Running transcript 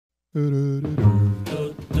that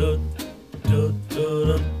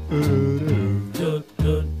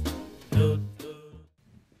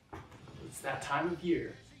time of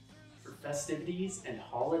year for festivities and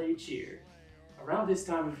holiday cheer. Around this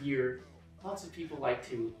time of year, lots of people like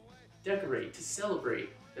to decorate to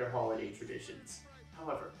celebrate their holiday traditions.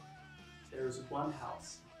 However, there is one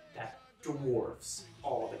house that dwarfs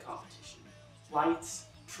all the competition. Lights,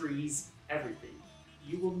 trees, everything.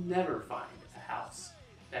 You will never find a house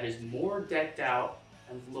that is more decked out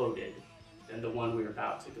and loaded than the one we're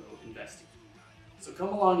about to go investigate. So come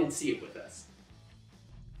along and see it with us.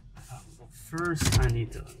 Well, first I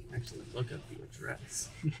need to actually look up the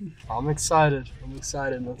address. I'm excited.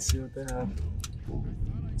 Let's see what they have.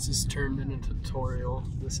 This is turned into a tutorial.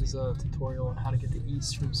 This is a tutorial on how to get to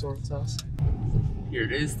East from Soren's house. Here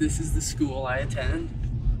it is. This is the school I attend,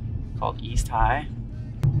 called East High.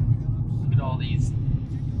 Look at all these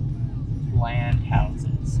bland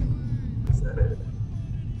houses. Is that it?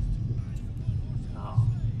 Oh,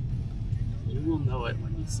 you will know it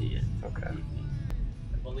when you see it. Okay.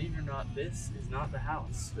 And believe it or not, this is not the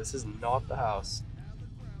house. This is not the house.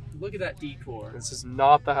 Look at that decor. This is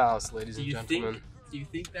not the house, ladies and gentlemen. Do you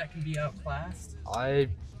think that can be outclassed? I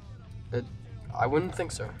wouldn't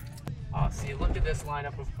think so. Oh, see, look at this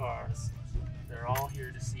lineup of cars. They're all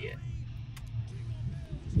here to see it.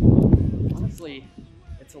 Honestly,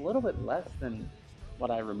 it's a little bit less than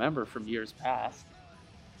what I remember from years past.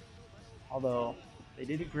 Although, they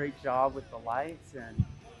did a great job with the lights, and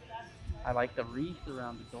I like the wreath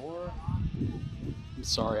around the door. I'm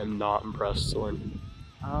sorry, I'm not impressed, Soren.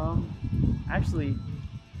 Actually,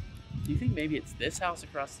 do you think maybe it's this house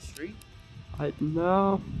across the street?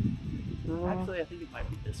 No. Actually, I think it might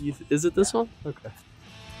be this one. Is it this one? Okay.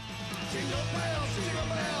 Jingle bells, jingle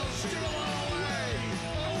bells, jingle all the way.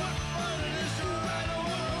 Oh, what fun it is to ride a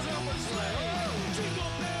one-horse open sleigh.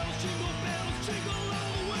 Jingle bells, jingle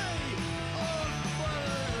all the way. Oh, what fun it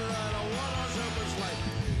is to ride a one-horse open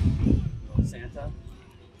sleigh. Santa?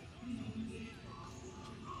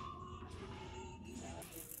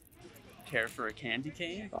 Care for a candy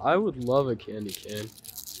cane? I would love a candy cane.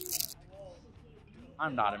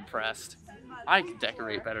 I'm not impressed. I can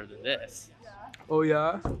decorate better than this. Oh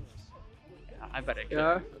yeah? Yeah, I bet I could.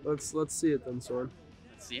 Yeah? Let's see it then, Soren.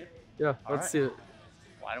 Let's see it? Yeah, All let's right. see it.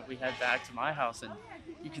 Why don't we head back to my house and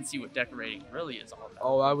you can see what decorating really is all about.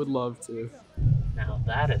 Oh, I would love to. Now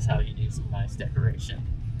that is how you do some nice decoration.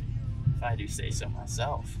 If I do say so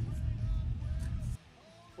myself.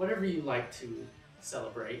 Whatever you like to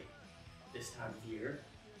celebrate this time of year,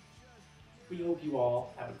 we hope you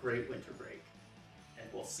all have a great winter break. And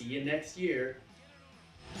we'll see you next year.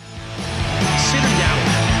 Sit him down.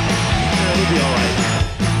 It'll be all right.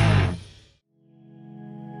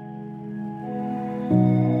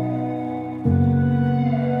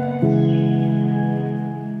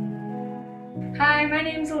 Hi, my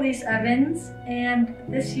name is Elise Evans, and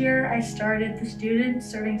this year I started the Students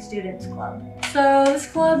Serving Students Club. So this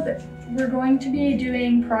club, we're going to be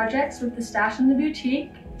doing projects with the Stash in the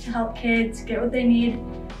Boutique to help kids get what they need.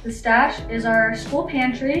 The Stash is our school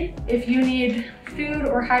pantry. If you need food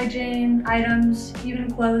or hygiene items, even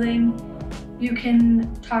clothing, you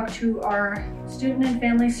can talk to our Student and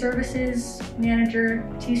Family Services Manager,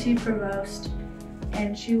 TC Provost,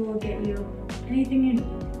 and she will get you anything you need.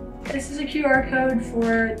 This is a QR code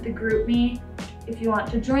for the GroupMe if you want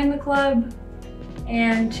to join the club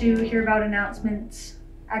and to hear about announcements,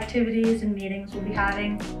 activities, and meetings we'll be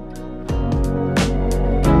having.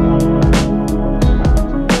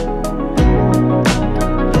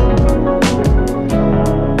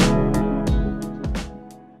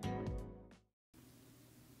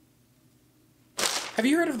 Have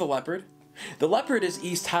you heard of The Leopard? The Leopard is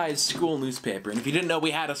East High's school newspaper, and if you didn't know we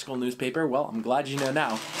had a school newspaper, well, I'm glad you know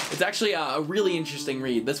now. It's actually a really interesting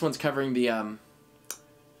read. This one's covering the,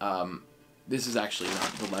 this is actually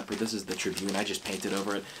not The Leopard, this is the Tribune, I just painted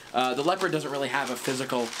over it. The Leopard doesn't really have a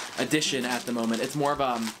physical edition at the moment. It's more of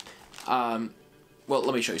well,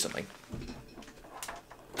 let me show you something.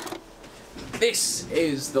 This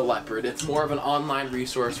is The Leopard. It's more of an online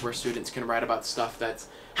resource where students can write about stuff that's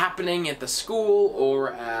happening at the school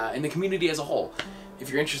or in the community as a whole. If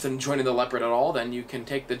you're interested in joining The Leopard at all, then you can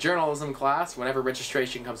take the journalism class whenever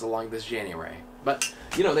registration comes along this January. But,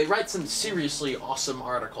 you know, they write some seriously awesome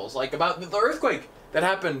articles, like about the earthquake that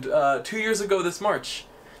happened 2 years ago this March.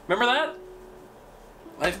 Remember that?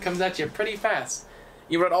 Life comes at you pretty fast.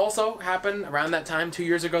 You know what also happened around that time 2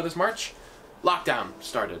 years ago this March? Lockdown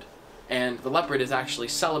started. And the Leopard is actually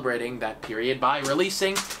celebrating that period by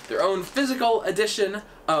releasing their own physical edition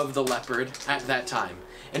of the Leopard at that time.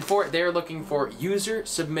 And for it, they're looking for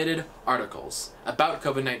user-submitted articles about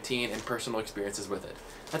COVID-19 and personal experiences with it.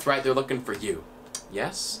 That's right, they're looking for you.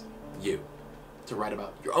 Yes, you. To write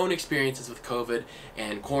about your own experiences with COVID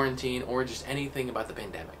and quarantine or just anything about the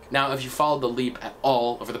pandemic. Now, if you followed The Leap at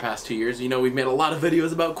all over the past 2 years, you know we've made a lot of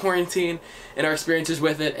videos about quarantine and our experiences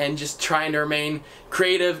with it and just trying to remain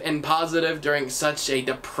creative and positive during such a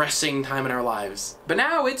depressing time in our lives. But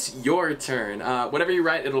now it's your turn. Whatever you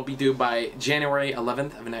write, it'll be due by January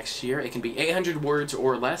 11th of next year. It can be 800 words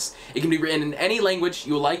or less. It can be written in any language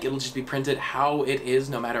you like. It'll just be printed how it is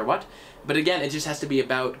no matter what. But again, it just has to be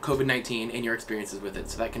about COVID-19 and your experiences with it.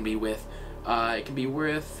 So that can be with, I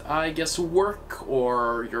guess, work,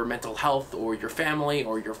 or your mental health, or your family,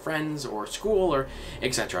 or your friends, or school, or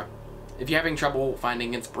etc. If you're having trouble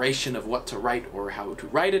finding inspiration of what to write or how to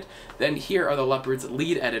write it, then here are the Leopard's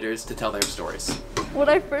lead editors to tell their stories. What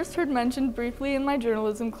I first heard mentioned briefly in my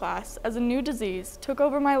journalism class as a new disease took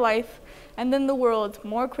over my life and then the world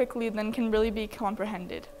more quickly than can really be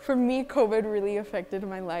comprehended. For me, COVID really affected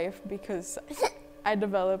my life because I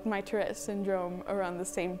developed my Tourette syndrome around the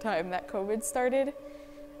same time that COVID started,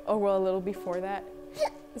 or well, a little before that.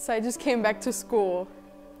 So I just came back to school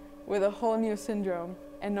with a whole new syndrome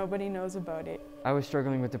and nobody knows about it. I was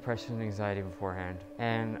struggling with depression and anxiety beforehand,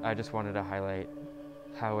 and I just wanted to highlight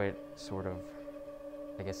how it sort of,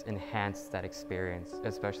 I guess, enhanced that experience,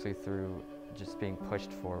 especially through just being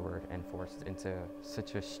pushed forward and forced into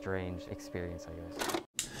such a strange experience, I guess.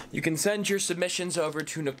 You can send your submissions over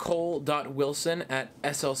to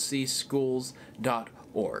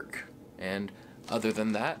nicole.wilson@slcschools.org. And other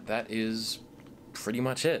than that, that is pretty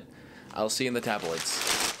much it. I'll see you in the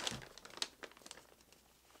tabloids.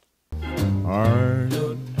 I'm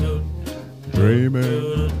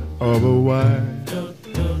dreaming of a white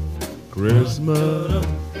Christmas,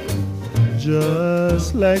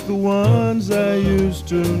 just like the ones I used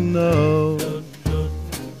to know,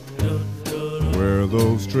 where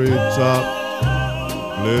those treetops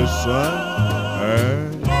glisten and